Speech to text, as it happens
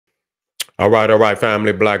All right,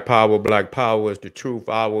 family. Black Power. Black Power is the truth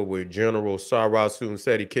hour with General Sarah Soon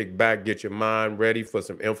said he kick back, get your mind ready for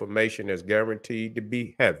some information that's guaranteed to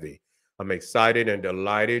be heavy. I'm excited and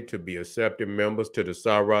delighted to be accepted members to the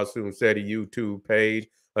Sarah Soon said YouTube page,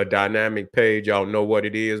 a dynamic page. Y'all know what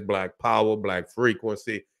it is. Black Power, Black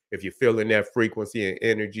Frequency. If you're feeling that frequency and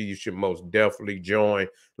energy, you should most definitely join.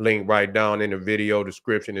 Link right down in the video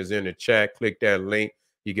description is in the chat. Click that link.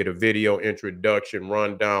 You get a video introduction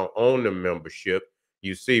rundown on the membership.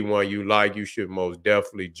 You see one you like, you should most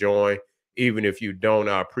definitely join. Even if you don't,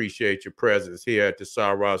 I appreciate your presence here at the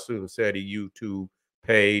Sarah Soon Seti YouTube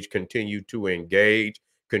page. Continue to engage,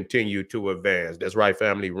 continue to advance. That's right,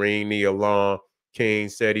 family. Ring the alarm,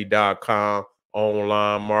 kingseti.com,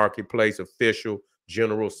 online marketplace, official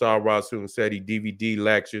General Sarah Soon Seti DVD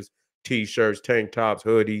lectures, t-shirts, tank tops,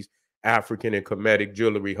 hoodies, African and Kemetic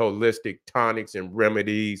jewelry, holistic tonics and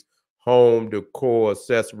remedies, home decor,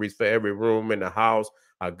 accessories for every room in the house.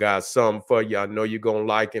 I got something for you. I know you're going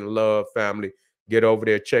to like and love, family. Get over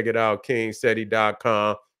there. Check it out,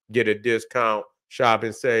 kingseti.com. Get a discount. Shop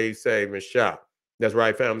and save and shop. That's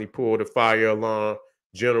right, family. Pull the fire alarm.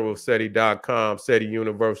 GeneralSeti.com, SETI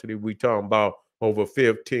University. We talking about over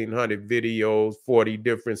 1,500 videos, 40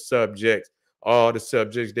 different subjects, all the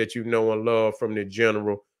subjects that you know and love from the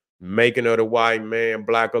general. Making of the white man,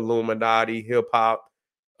 Black Illuminati, hip hop,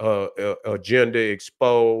 agenda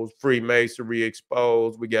exposed, Freemasonry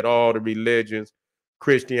exposed. We got all the religions,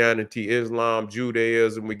 Christianity, Islam,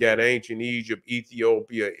 Judaism. We got ancient Egypt,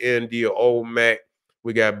 Ethiopia, India, Olmec.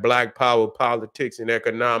 We got Black power, politics, and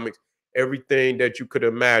economics. Everything that you could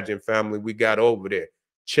imagine, family, we got over there.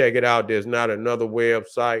 Check it out. There's not another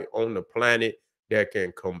website on the planet that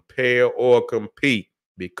can compare or compete.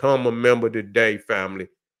 Become a member today, family.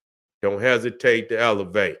 Don't hesitate to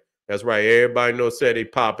elevate. That's right. Everybody knows said they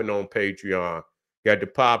popping on Patreon. Got the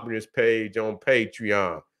poppiness page on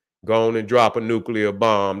Patreon. Go on and drop a nuclear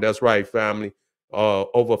bomb. That's right, family.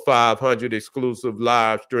 Over 500 exclusive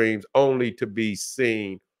live streams only to be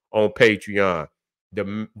seen on Patreon.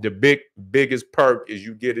 The biggest perk is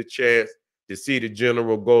you get a chance to see the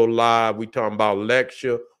general go live. We talking about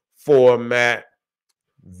lecture format,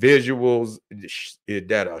 visuals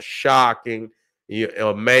that are shocking,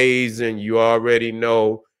 amazing. You already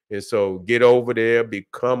know. And so get over there,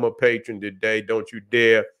 become a patron today. Don't you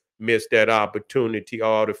dare miss that opportunity.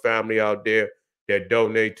 All the family out there that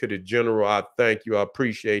donate to the general, I thank you. I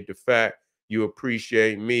appreciate the fact you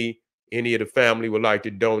appreciate me. Any of the family would like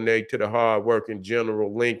to donate to the hardworking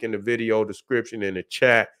general, link in the video description in the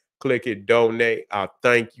chat. Click it, donate. I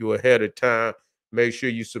thank you ahead of time. Make sure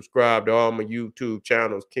you subscribe to all my YouTube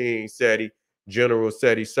channels, King Seti, General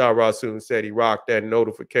Seti, Sarah Soon Seti. Rock that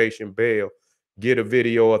notification bell. Get a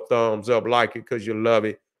video a thumbs up, like it because you love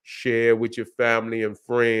it. Share with your family and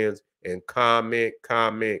friends, and comment,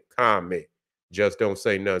 comment, comment. Just don't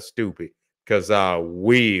say nothing stupid, because I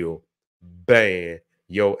will ban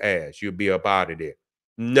your ass. You'll be up out of there.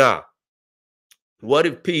 Nah. What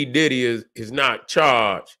if P. Diddy is not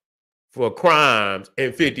charged for crimes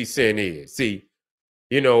and 50 Cent is? See,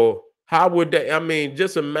 how would they? I mean,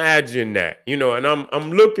 just imagine that, and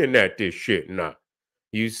I'm looking at this shit now.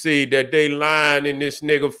 You see that they lining this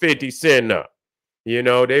nigga 50 Cent up.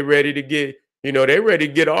 They ready to get, they ready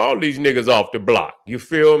to get all these niggas off the block. You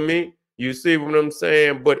feel me? You see what I'm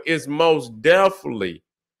saying? But it's most definitely,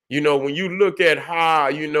 when you look at how,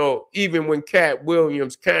 even when Cat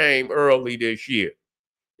Williams came early this year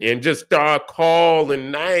and just start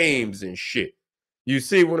calling names and shit. You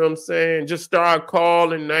see what I'm saying? Just start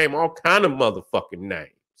calling name, all kind of motherfucking names.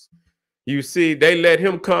 You see, they let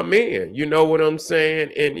him come in. You know what I'm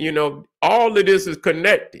saying? And, all of this is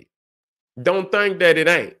connected. Don't think that it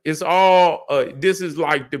ain't. It's all, this is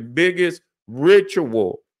like the biggest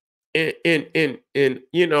ritual in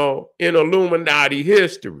Illuminati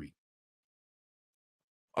history.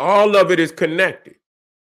 All of it is connected.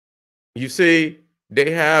 You see,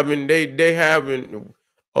 they having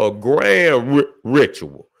a grand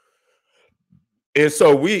ritual. And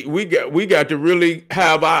so we got to really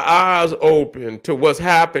have our eyes open to what's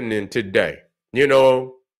happening today.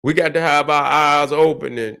 We got to have our eyes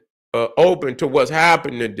open to what's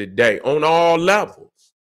happening today on all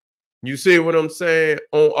levels. You see what I'm saying?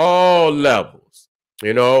 On all levels. A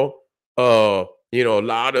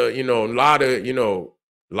lot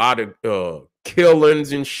of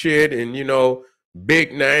killings and shit, and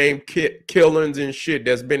big name killings and shit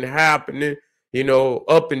that's been happening,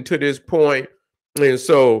 up until this point. And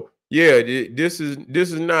so, yeah, this is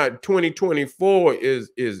not 2024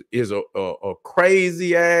 is a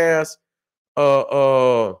crazy ass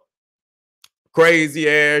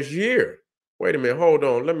year. Wait a minute, hold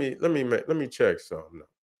on. Let me check something.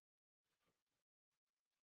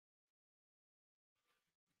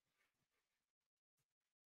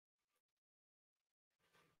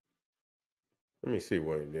 Let me see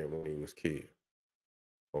what he did when he was kid.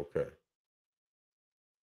 Okay.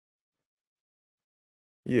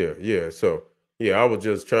 Yeah, yeah. So yeah, I was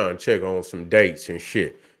just trying to check on some dates and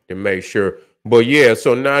shit to make sure. But yeah,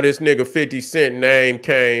 so now this nigga 50 Cent name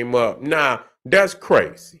came up. Nah, that's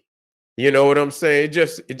crazy. You know what I'm saying?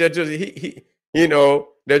 They're just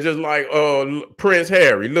like Prince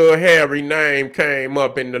Harry. Little Harry name came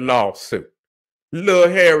up in the lawsuit.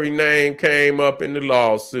 Little Harry name came up in the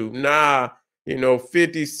lawsuit. Nah,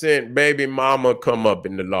 50 Cent baby mama come up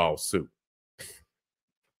in the lawsuit.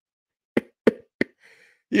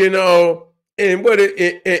 you know. And what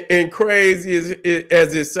and crazy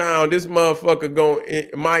as it sounds, this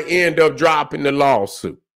motherfucker might end up dropping the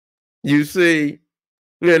lawsuit. You see,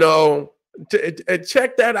 check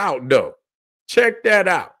that out though. Check that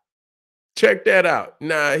out. Check that out.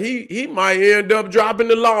 Now he might end up dropping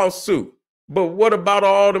the lawsuit. But what about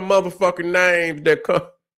all the motherfucking names that come?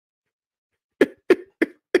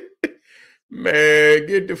 Man,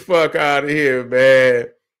 get the fuck out of here, man.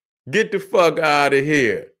 Get the fuck out of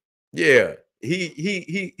here. Yeah,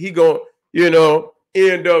 he gonna,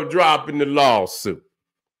 end up dropping the lawsuit.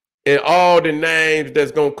 And all the names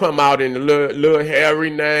that's gonna come out in the little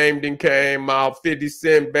Harry name then came out, 50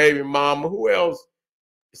 Cent baby mama, who else?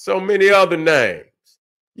 So many other names.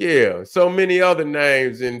 Yeah, so many other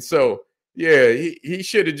names. And so, yeah, he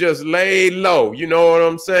should have just laid low. You know what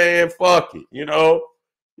I'm saying? Fuck it,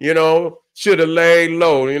 should have laid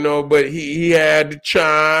low, but he had to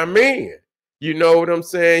chime in. You know what I'm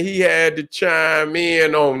saying? He had to chime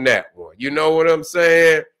in on that one. You know what I'm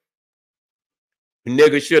saying?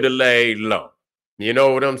 Nigga should have laid low. You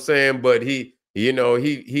know what I'm saying? But he wanna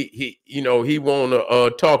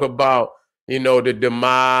talk about, the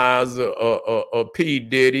demise of P.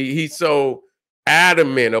 Diddy. He's so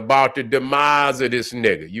adamant about the demise of this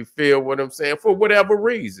nigga. You feel what I'm saying? For whatever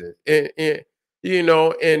reason. And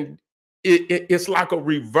it's like a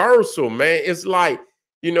reversal, man. It's like,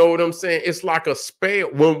 you know what I'm saying? It's like a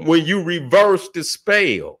spell. When you reverse the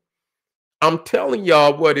spell, I'm telling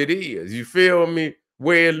y'all what it is. You feel me?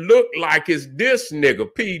 Where it looked like it's this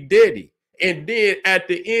nigga, P. Diddy. And then at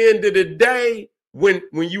the end of the day, when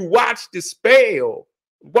you watch the spell,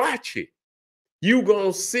 watch it. You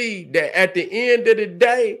gonna see that at the end of the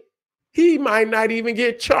day, he might not even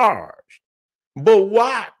get charged. But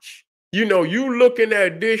watch, you looking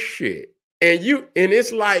at this shit, and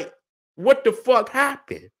it's like, what the fuck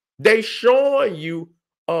happened? They showing you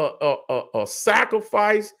a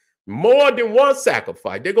sacrifice, more than one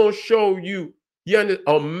sacrifice. They're gonna show you,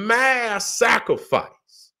 a mass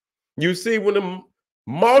sacrifice. You see, when the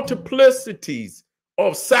multiplicities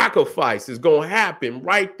of sacrifice is gonna happen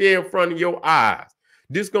right there in front of your eyes.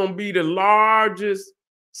 This gonna be the largest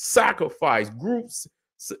sacrifice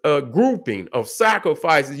grouping of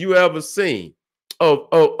sacrifices you ever seen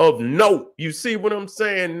of note. You see what I'm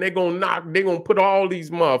saying? They're gonna put all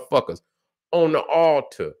these motherfuckers on the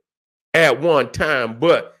altar at one time.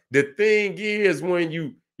 But the thing is, when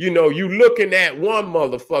you looking at one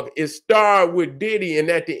motherfucker, it started with Diddy, and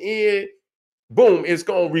at the end, boom, it's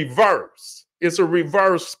gonna reverse. It's a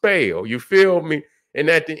reverse spell. You feel me?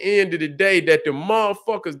 And at the end of the day, that the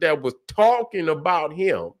motherfuckers that was talking about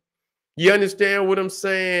him, you understand what I'm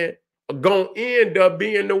saying, are gonna end up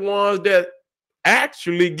being the ones that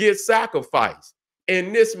actually get sacrificed.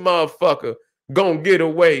 And this motherfucker gonna get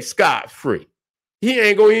away scot-free. He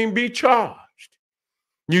ain't gonna even be charged.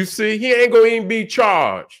 You see, he ain't gonna even be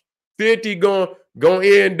charged. 50 gonna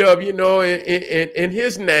end up, in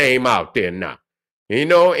his name out there now.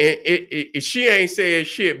 And she ain't said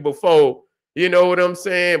shit before, you know what I'm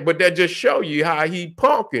saying? But that just show you how he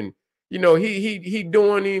punking. He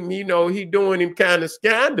doing him, he doing him kind of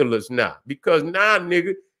scandalous now. Because now,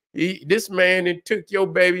 nigga, this man that took your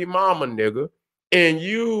baby mama, nigga, and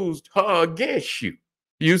used her against you.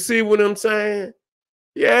 You see what I'm saying?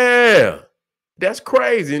 Yeah. That's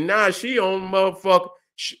crazy. Now she on motherfucker,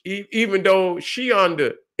 even though she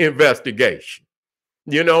under investigation.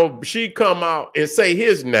 She come out and say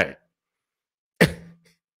his name.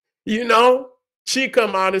 She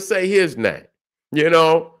come out and say his name,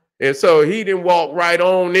 and so he didn't walk right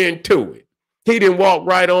on into it. He didn't walk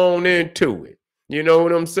right on into it. You know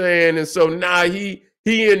what I'm saying? And so now he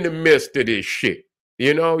in the midst of this shit.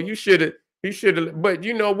 He should have, but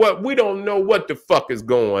you know what? We don't know what the fuck is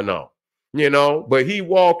going on. But he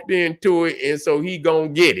walked into it, and so he gonna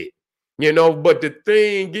get it. But the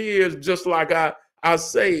thing is, just like I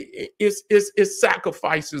say it's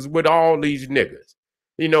sacrifices with all these niggas.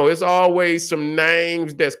 You know, it's always some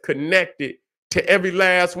names that's connected to every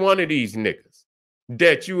last one of these niggas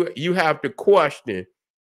that you have to question.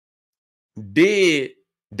 Did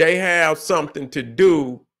they have something to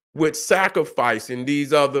do with sacrificing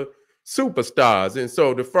these other superstars? And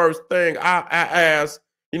so the first thing I asked,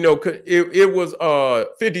 you know, it was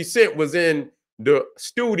 50 Cent was in the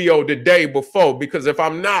studio the day before, because if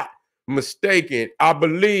I'm not mistaken, I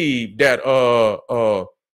believe that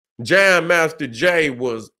Jam Master Jay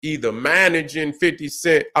was either managing 50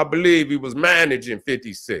 Cent. I believe he was managing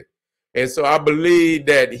 50 Cent. And so I believe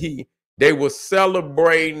that they were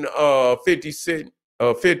celebrating 50 Cent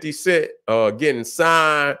getting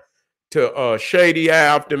signed to Shady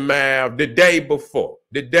Aftermath the day before.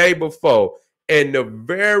 And the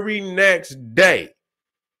very next day,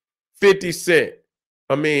 50 Cent,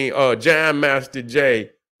 Jam Master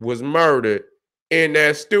Jay was murdered in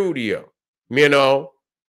that studio, you know,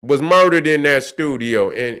 was murdered in that studio.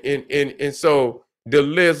 And so the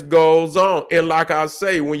list goes on. And like I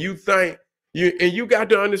say, when you think, you got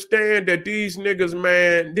to understand that these niggas,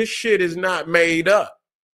 man, this shit is not made up.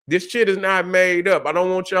 This shit is not made up. I don't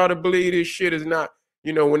want y'all to believe this shit is not,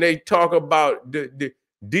 you know, when they talk about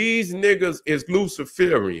these niggas is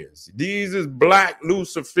Luciferians. These is black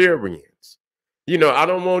Luciferians. You know, I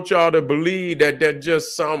don't want y'all to believe that they're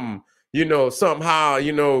just some, you know, somehow,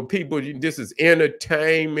 you know, people, this is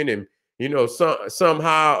entertainment and, you know,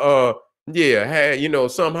 somehow, you know,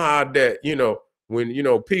 somehow that, you know, when, you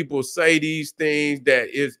know, people say these things that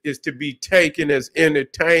is to be taken as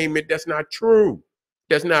entertainment, that's not true.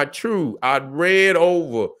 That's not true. I read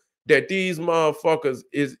over that these motherfuckers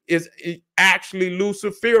is actually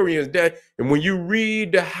Luciferians. That, and when you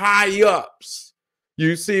read the high ups,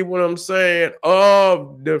 you see what I'm saying,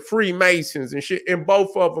 of the Freemasons and shit, and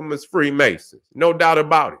both of them is Freemasons, no doubt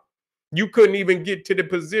about it. You couldn't even get to the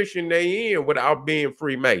position they in without being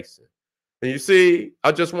Freemason. And you see,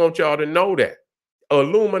 I just want y'all to know that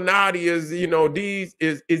Illuminati is, you know, these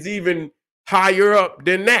is even higher up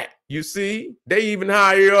than that. You see, they even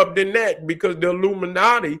higher up than that because the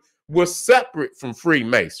Illuminati was separate from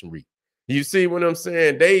Freemasonry. You see what I'm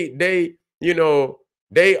saying? They invaded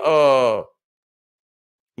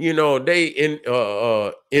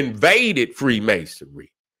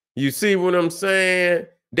Freemasonry. You see what I'm saying?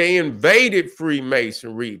 They invaded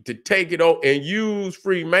Freemasonry to take it over and use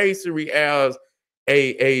Freemasonry as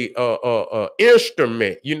a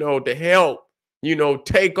instrument, you know, to help, you know,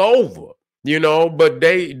 take over, you know. But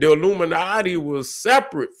the Illuminati was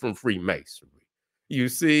separate from Freemasonry. You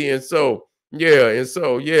see, but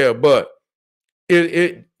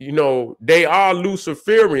you know, they are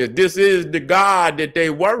Luciferians. This is the God that they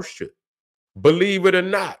worship, believe it or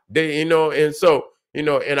not. They, you know, and so, you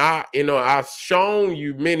know, and I've shown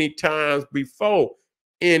you many times before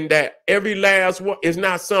in that every last one is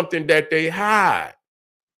not something that they hide.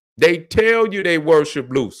 They tell you they worship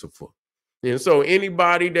Lucifer. And so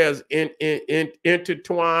anybody that's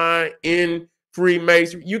intertwined in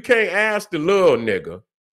Freemasonry, you can't ask the little nigga.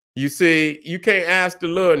 You see, you can't ask the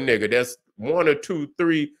little nigga that's 1 or 2,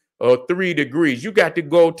 3 or 3 degrees. You got to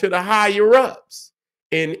go to the higher ups.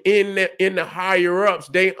 And in the higher ups,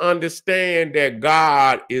 they understand that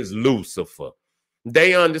God is Lucifer.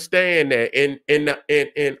 They understand that.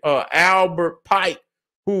 And Albert Pike,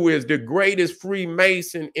 who is the greatest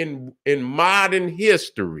Freemason in modern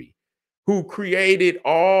history, who created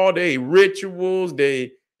all their rituals,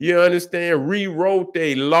 you understand, rewrote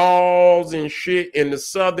their laws and shit in the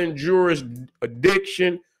Southern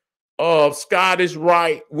jurisdiction of Scottish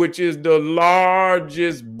Rite, which is the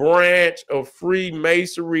largest branch of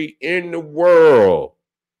Freemasonry in the world.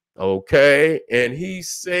 Okay. And he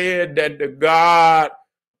said that the God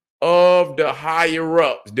of the higher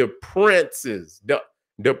ups, the princes,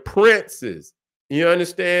 the princes, you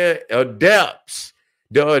understand, adepts,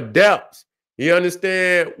 the adepts, you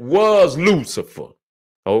understand, was Lucifer.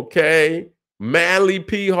 Okay. Manly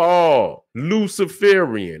P. Hall,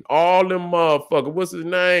 Luciferian, all them motherfuckers. What's his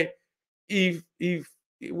name?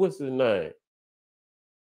 What's his name?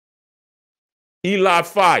 Eli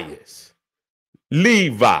Fias,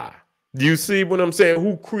 Levi. You see what I'm saying?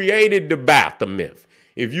 Who created the Baphomet?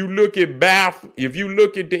 If you look at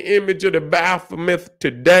the image of the Baphomet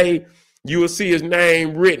today, you will see his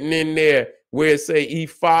name written in there where it say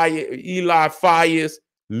Eli Fias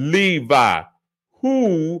Levi,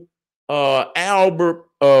 who Albert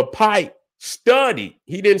Pike studied.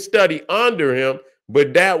 He didn't study under him,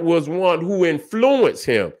 but that was one who influenced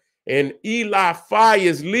him. And Eli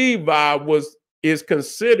Fias Levi is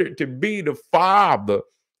considered to be the father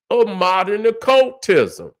of modern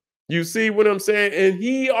occultism. You see what I'm saying? And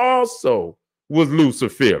he also was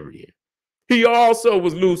Luciferian. He also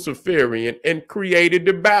was Luciferian and created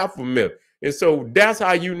the Baphomet. And so that's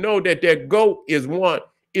how you know that that goat is one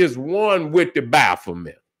with the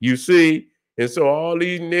Baphomet. You see? And so all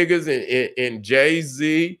these niggas and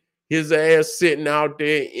Jay-Z, his ass sitting out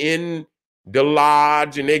there in the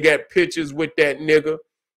lodge, and they got pictures with that nigga.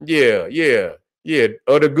 Yeah, yeah, yeah.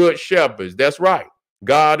 Of the good shepherds. That's right.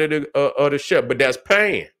 God of the shepherd. But that's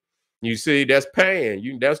Pan. You see, that's Pan.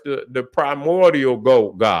 That's the primordial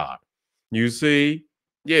goat God. You see?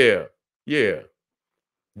 Yeah, yeah.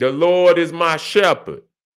 The Lord is my shepherd.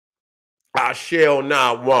 I shall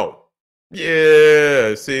not want.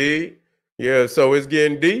 Yeah, see? Yeah, so it's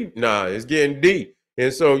getting deep. Nah, it's getting deep.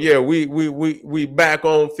 And so yeah, we back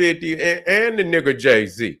on 50 and the nigga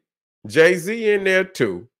Jay-Z. Jay-Z in there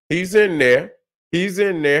too. He's in there. He's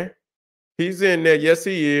in there. He's in there. Yes,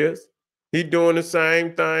 he is. He doing the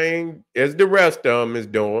same thing as the rest of them is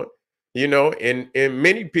doing. You know, and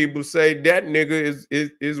many people say that nigga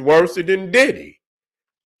is worse than Diddy.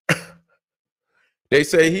 They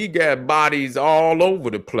say he got bodies all over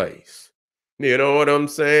the place. You know what I'm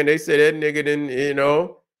saying? They say that nigga didn't,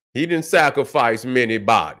 he didn't sacrifice many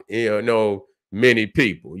bodies, many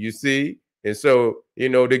people, you see? And so,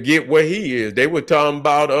 to get where he is, they were talking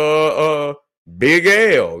about Big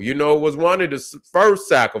L, was one of the first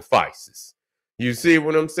sacrifices. You see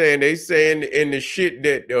what I'm saying? They saying in the shit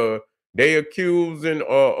that they accusing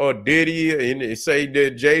Diddy, and they say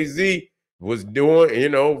that Jay-Z was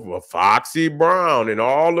doing, Foxy Brown and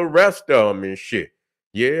all the rest of them and shit.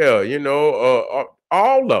 Yeah,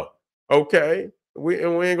 all of them. Okay. We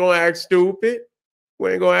ain't gonna act stupid.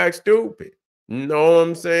 We ain't gonna act stupid. You know what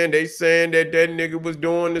I'm saying? They saying that nigga was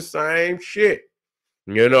doing the same shit.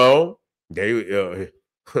 They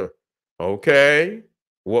okay.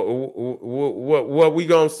 What we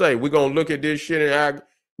gonna say? We gonna look at this shit and act.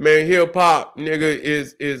 Man, hip hop, nigga,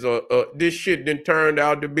 is this shit then turned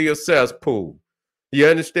out to be a cesspool. You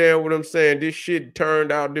understand what I'm saying? This shit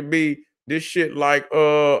turned out to be this shit like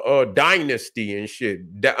Dynasty and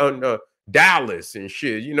shit, Dallas and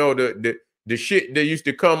shit. The shit that used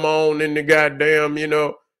to come on in the goddamn,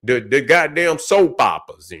 the goddamn soap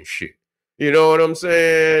operas and shit. You know what I'm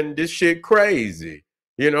saying? This shit crazy.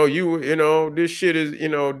 This shit is,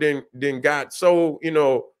 then got so,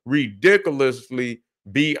 ridiculously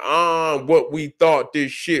beyond what we thought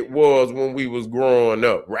this shit was when we was growing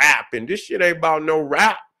up. Rapping. This shit ain't about no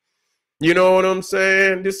rap. You know what I'm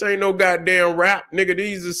saying? This ain't no goddamn rap, nigga.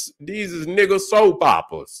 These is nigga soap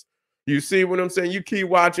operas. You see what I'm saying? You keep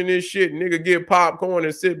watching this shit, nigga, get popcorn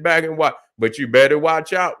and sit back and watch. But you better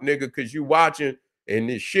watch out, nigga, because you watching, and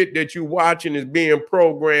the shit that you watching is being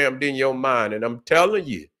programmed in your mind. And I'm telling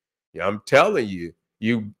you, you got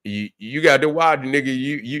to watch,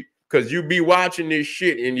 nigga. Because you be watching this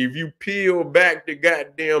shit, and if you peel back the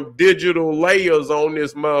goddamn digital layers on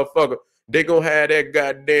this motherfucker, they gonna have that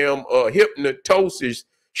goddamn hypnosis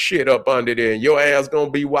shit up under there. And your ass gonna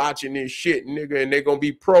be watching this shit, nigga, and they gonna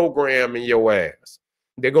be programming your ass.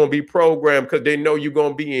 They're gonna be programmed because they know you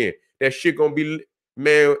gonna be in. That shit gonna be,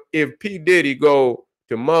 man, if P. Diddy go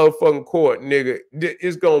to motherfucking court, nigga,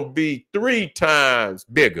 it's gonna be 3 times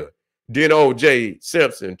bigger than O.J.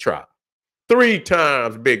 Simpson trial. 3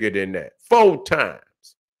 times bigger than that. 4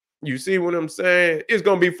 times. You see what I'm saying? It's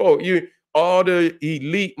gonna be 4. All the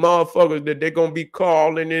elite motherfuckers that they're gonna be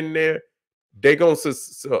calling in there, they gonna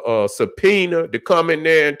subpoena to come in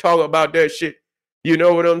there and talk about that shit. You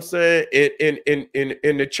know what I'm saying?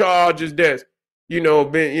 In the charges that's been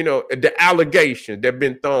the allegations that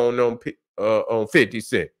been thrown on 50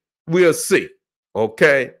 Cent. We'll see.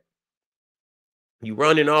 Okay. You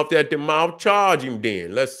running off that the mouth, charge him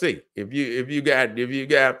then. Let's see. If you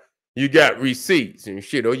got receipts and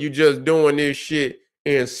shit, or you just doing this shit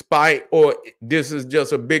in spite, or this is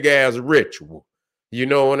just a big ass ritual. You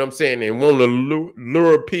know what I'm saying? And want to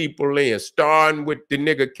lure people in, starting with the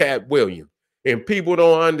nigga Cat Williams. And people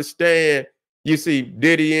don't understand. You see,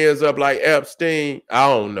 Diddy ends up like Epstein. I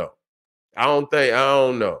don't know. I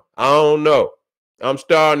don't know. I'm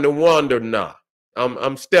starting to wonder now.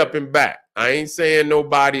 I'm stepping back. I ain't saying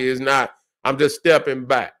nobody is not. I'm just stepping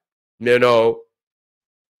back, because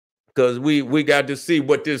we got to see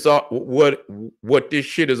what this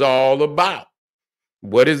shit is all about.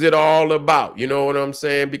 What is it all about? You know what I'm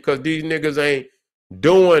saying? Because these niggas ain't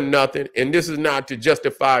doing nothing, and this is not to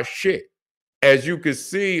justify shit. As you can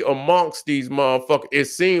see amongst these motherfuckers, it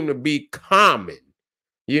seemed to be common.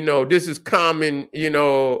 This is common,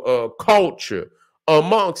 culture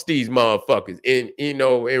amongst these motherfuckers. And,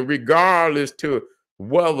 and regardless to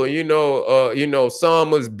whether,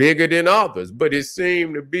 some was bigger than others, but it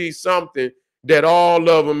seemed to be something that all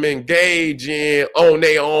of them engage in on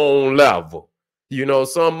their own level.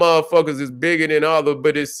 Some motherfuckers is bigger than others,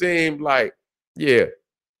 but it seemed like, yeah,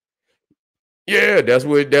 that's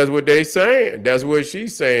what they saying. That's what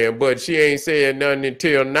she's saying, but she ain't saying nothing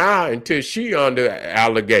until now, until she under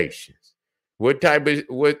allegations. What type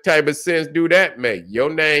of sense do that make?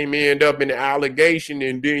 Your name end up in the allegation,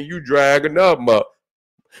 and then you drag another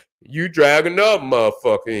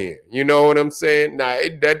motherfucker in. You know what I'm saying? Now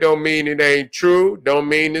that don't mean it ain't true. Don't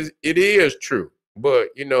mean it is true. But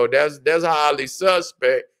that's highly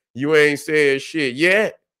suspect. You ain't said shit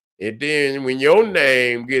yet. And then when your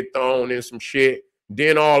name get thrown in some shit,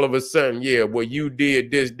 then all of a sudden, yeah, well, you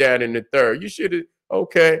did this, that, and the third. You should have,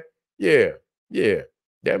 okay, yeah.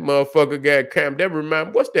 That motherfucker got camped. That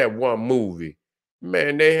remind, what's that one movie?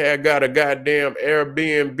 Man, they had got a goddamn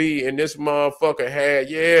Airbnb, and this motherfucker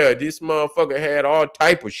had all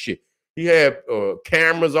type of shit. He had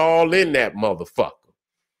cameras all in that motherfucker.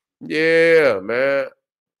 Yeah, man.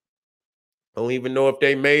 I don't even know if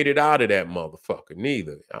they made it out of that motherfucker,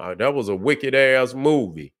 neither. That was a wicked ass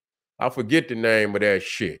movie. I forget the name of that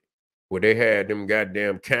shit. Where they had them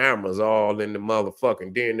goddamn cameras all in the motherfucker.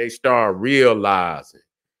 And then they start realizing.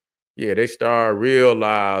 Yeah, they start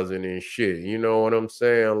realizing and shit. You know what I'm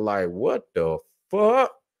saying? Like, what the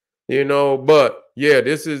fuck? But yeah,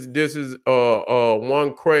 this is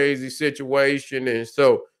one crazy situation. And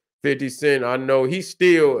so 50 Cent, I know he's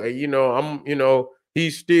still,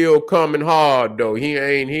 he's still coming hard though. He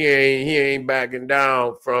ain't backing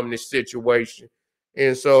down from this situation.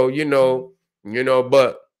 And so,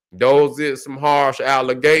 but those is some harsh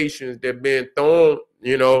allegations that been thrown,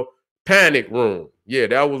 panic room. Yeah,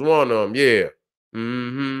 that was one of them. Yeah.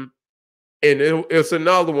 Mm-hmm. And it's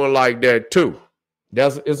another one like that too.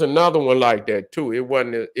 It's another one like that too. It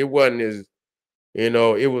wasn't as,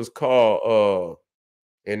 it was called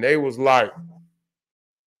and they was like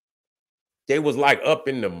up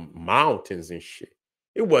in the mountains and shit.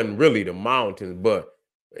 It wasn't really the mountains, but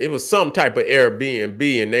it was some type of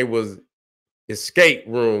Airbnb, and they was escape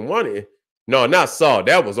room. No, not Saw.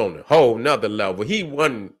 That was on a whole nother level. He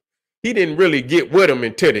didn't really get with him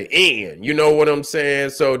until the end. You know what I'm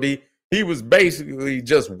saying? So he was basically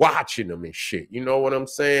just watching them and shit. You know what I'm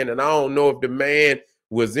saying? And I don't know if the man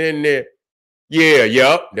was in there. Yeah,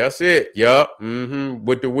 yup, that's it. Yup. Mm-hmm.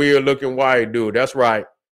 With the weird looking white dude. That's right.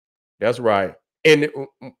 That's right. And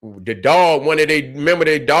the dog, remember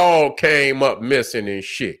their dog came up missing and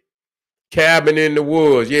shit. Cabin in the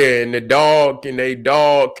woods, yeah, and their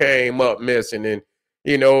dog came up missing, and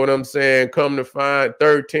you know what I'm saying? Come to find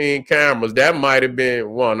 13 cameras. That might have been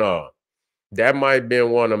one of them. That might have been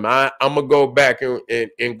one of them. I'm gonna go back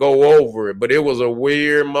and go over it, but it was a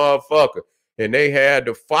weird motherfucker. And they had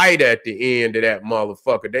to fight at the end of that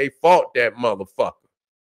motherfucker. They fought that motherfucker.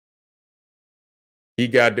 He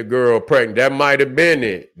got the girl pregnant. That might have been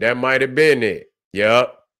it. That might have been it.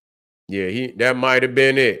 Yep. Yeah, that might have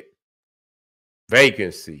been it.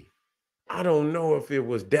 Vacancy. I don't know if it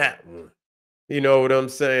was that one. You know what I'm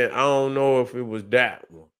saying? I don't know if it was that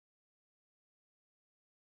one.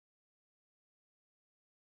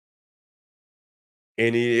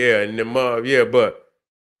 And and the mom, yeah, but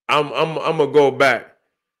I'm gonna go back.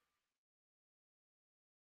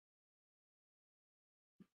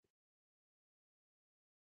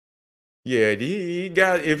 Yeah,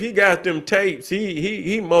 if he got them tapes,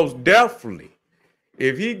 he most definitely.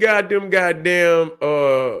 If he got them goddamn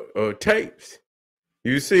tapes,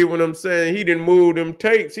 you see what I'm saying? He didn't move them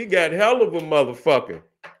tapes. He got hell of a motherfucker.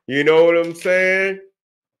 You know what I'm saying?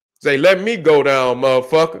 Say, let me go down,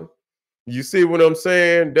 motherfucker. You see what I'm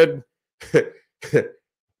saying? That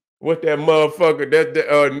what that motherfucker,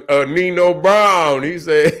 that Nino Brown, he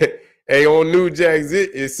said, hey, on New Jack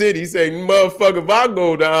City, he said, motherfucker, if I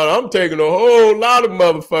go down, I'm taking a whole lot of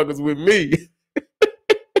motherfuckers with me.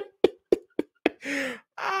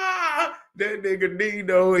 That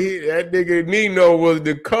nigga Nino was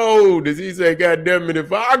the coldest. He said, God damn it,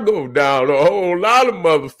 if I go down, a whole lot of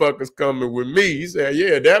motherfuckers coming with me. He said,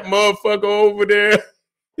 yeah, that motherfucker over there.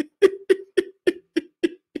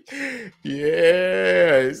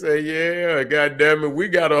 Yeah, he said, yeah, God damn it, we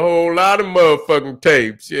got a whole lot of motherfucking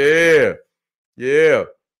tapes. Yeah.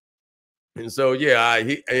 And so,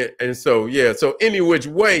 so any which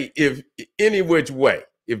way, if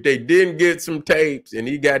they didn't get some tapes and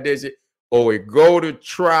he got that shit, or it go to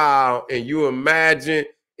trial, and you imagine,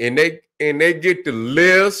 and they get the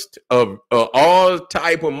list of all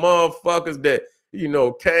type of motherfuckers that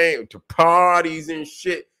came to parties and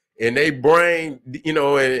shit, and they bring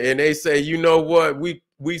and they say, you know what, we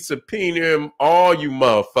we subpoena him, all you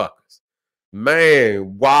motherfuckers.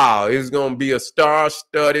 Man, wow, it's gonna be a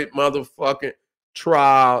star-studded motherfucking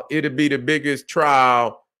trial. It'll be the biggest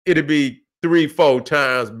trial. It'll be 3-4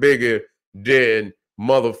 times bigger than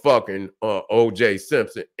motherfucking OJ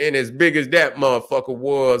Simpson. And as big as that motherfucker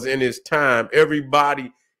was in his time,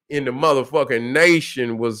 everybody in the motherfucking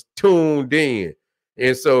nation was tuned in.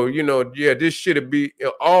 And so, you know, yeah, this shit'll be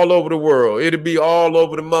all over the world. It'll be all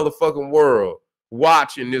over the motherfucking world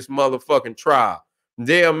watching this motherfucking trial.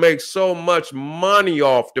 They'll make so much money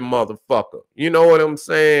off the motherfucker. You know what I'm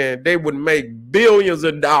saying? They would make billions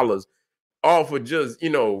of dollars off of just, you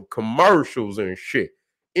know, commercials and shit.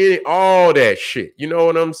 All that shit. You know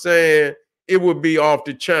what I'm saying? It would be off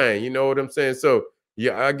the chain. You know what I'm saying? So,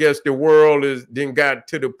 yeah, I guess the world is then got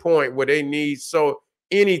to the point where they need so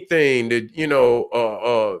anything that, you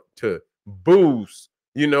know, to boost,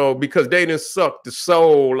 you know, because they done suck the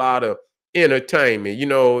soul out of entertainment. You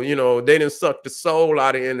know, they done suck the soul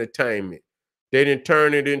out of entertainment. They didn't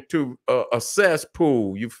turn it into a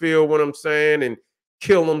cesspool. You feel what I'm saying? And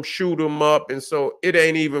kill them, shoot them up. And so it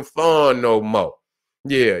ain't even fun no more.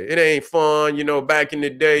 Yeah, it ain't fun. You know, back in the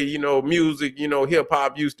day, you know, music, you know, hip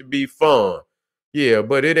hop used to be fun. Yeah,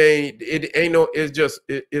 but it ain't no, it's just,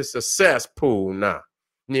 it's a cesspool now.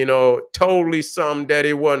 You know, totally something that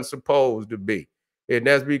it wasn't supposed to be. And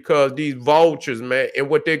that's because these vultures, man, and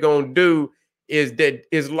what they're gonna do is that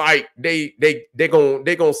it's like they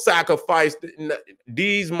gonna sacrifice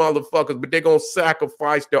these motherfuckers, but they're gonna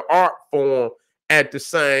sacrifice the art form at the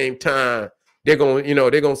same time. They're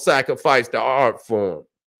gonna sacrifice the art form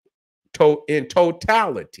in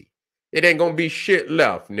totality. It ain't gonna be shit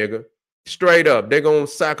left, nigga. Straight up, they're gonna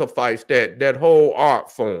sacrifice that whole art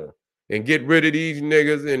form and get rid of these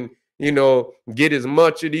niggas and, you know, get as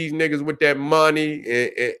much of these niggas with that money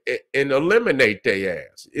and eliminate their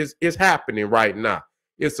ass. It's happening right now.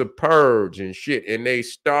 It's a purge and shit, and they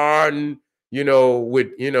starting, you know, with,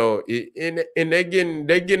 you know, and they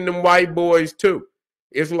getting them white boys too.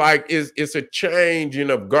 It's like it's a changing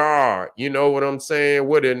of guard. You know what I'm saying?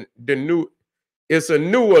 What the new, it's a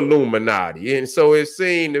new Illuminati, and so it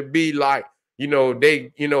seemed to be like, you know,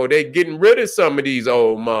 they getting rid of some of these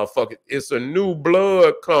old motherfuckers. It's a new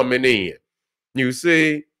blood coming in. You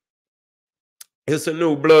see, it's a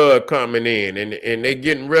new blood coming in, and they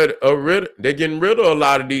getting rid of a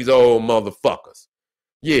lot of these old motherfuckers.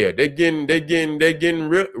 Yeah, they getting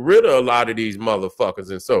rid of a lot of these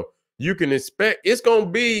motherfuckers, and so you can expect it's gonna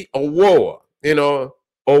be a war. You know,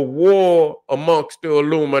 a war amongst the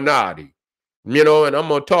Illuminati. You know, and I'm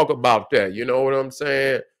gonna talk about that. You know what I'm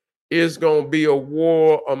saying? It's gonna be a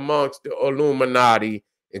war amongst the Illuminati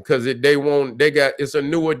because it's a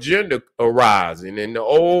new agenda arising, and the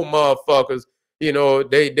old motherfuckers, you know,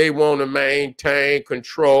 they want to maintain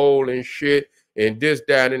control and shit, and this,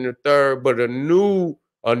 that, and the third. But a new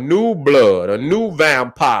blood, a new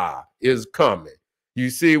vampire is coming.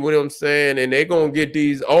 You see what I'm saying? And they're gonna get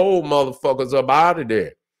these old motherfuckers up out of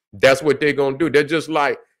there. That's what they're gonna do. They're just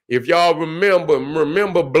like, if y'all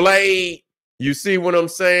remember Blade, you see what I'm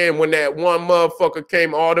saying? When that one motherfucker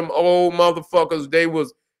came, all them old motherfuckers, they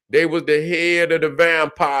was the head of the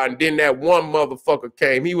vampire, and then that one motherfucker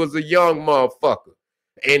came. He was a young motherfucker,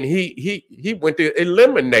 and he went to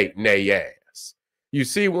eliminating their ass. You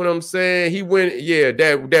see what I'm saying? He went, yeah,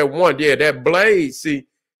 that Blade. See,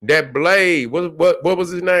 that Blade, what was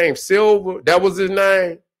his name? Silver, that was his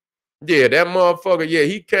name. Yeah, that motherfucker, yeah,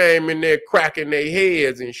 he came in there cracking their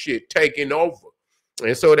heads and shit, taking over.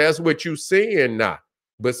 And so that's what you seeing now.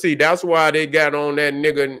 But see, that's why they got on that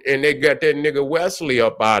nigga, and they got that nigga Wesley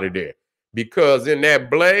up out of there. Because in that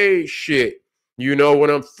Blade shit, you know what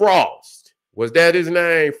I'm, Frost. Was that his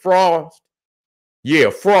name? Frost? Yeah,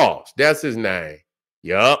 Frost. That's his name.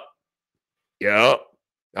 Yup.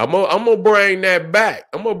 I'm gonna bring that back.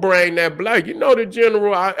 I'm gonna bring that back. You know, the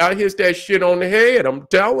general, I hit that shit on the head. I'm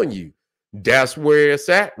telling you, that's where it's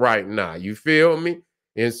at right now. You feel me?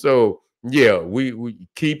 And so, yeah, we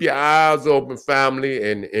keep your eyes open, family,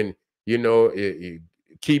 and you know,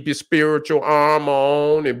 keep your spiritual armor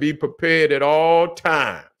on and be prepared at all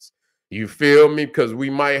times. You feel me? Because we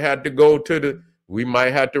might have to we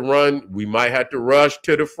might have to rush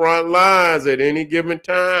to the front lines at any given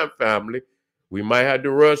time, family. We might have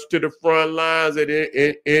to rush to the front lines at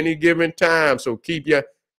any given time. So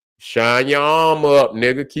shine your armor up,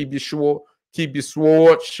 nigga. Keep your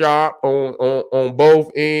sword sharp on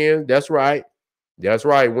both ends. That's right.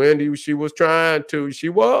 Wendy, she was trying to. She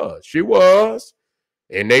was.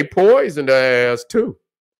 And they poisoned her ass too.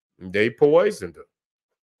 They poisoned her.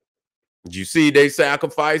 Did you see they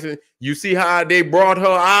sacrificing? You see how they brought her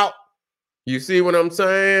out? You see what I'm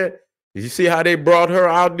saying? You see how they brought her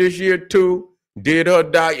out this year too? Did her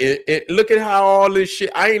die? And look at how all this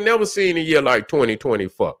shit. I ain't never seen a year like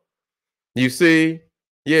 2024. You see?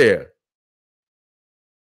 Yeah.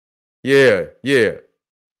 Yeah. Yeah.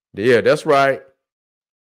 Yeah. That's right.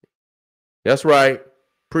 That's right.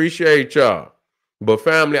 Appreciate y'all. But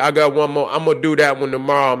family, I got one more. I'm gonna do that one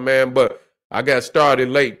tomorrow, man. But I got started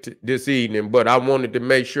late this evening. But I wanted to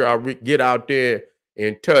make sure I get out there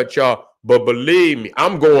and touch y'all. But believe me,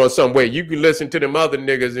 I'm going somewhere. You can listen to them other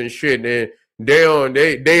niggas and shit, and they on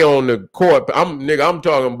the court. I'm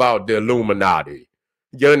talking about the Illuminati.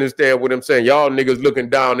 You understand what I'm saying? Y'all niggas looking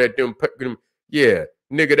down at them. Yeah,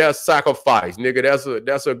 nigga, that's sacrifice. Nigga,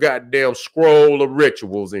 that's a goddamn scroll of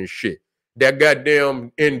rituals and shit. That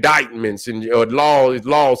goddamn indictments and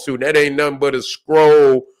lawsuit, that ain't nothing but a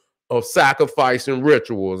scroll of sacrifice and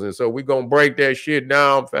rituals. And so we're gonna break that shit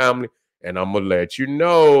down, family. And I'm gonna let you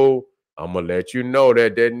know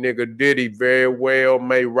that that nigga Diddy very well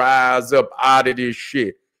may rise up out of this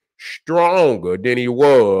shit stronger than he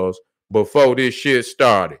was before this shit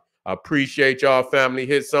started. I appreciate y'all, family.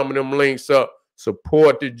 Hit some of them links up.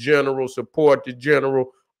 Support the general.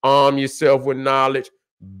 Arm yourself with knowledge.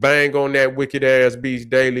 Bang on that wicked ass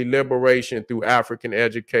beast daily. Liberation through African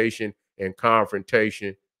education and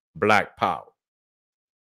confrontation. Black power.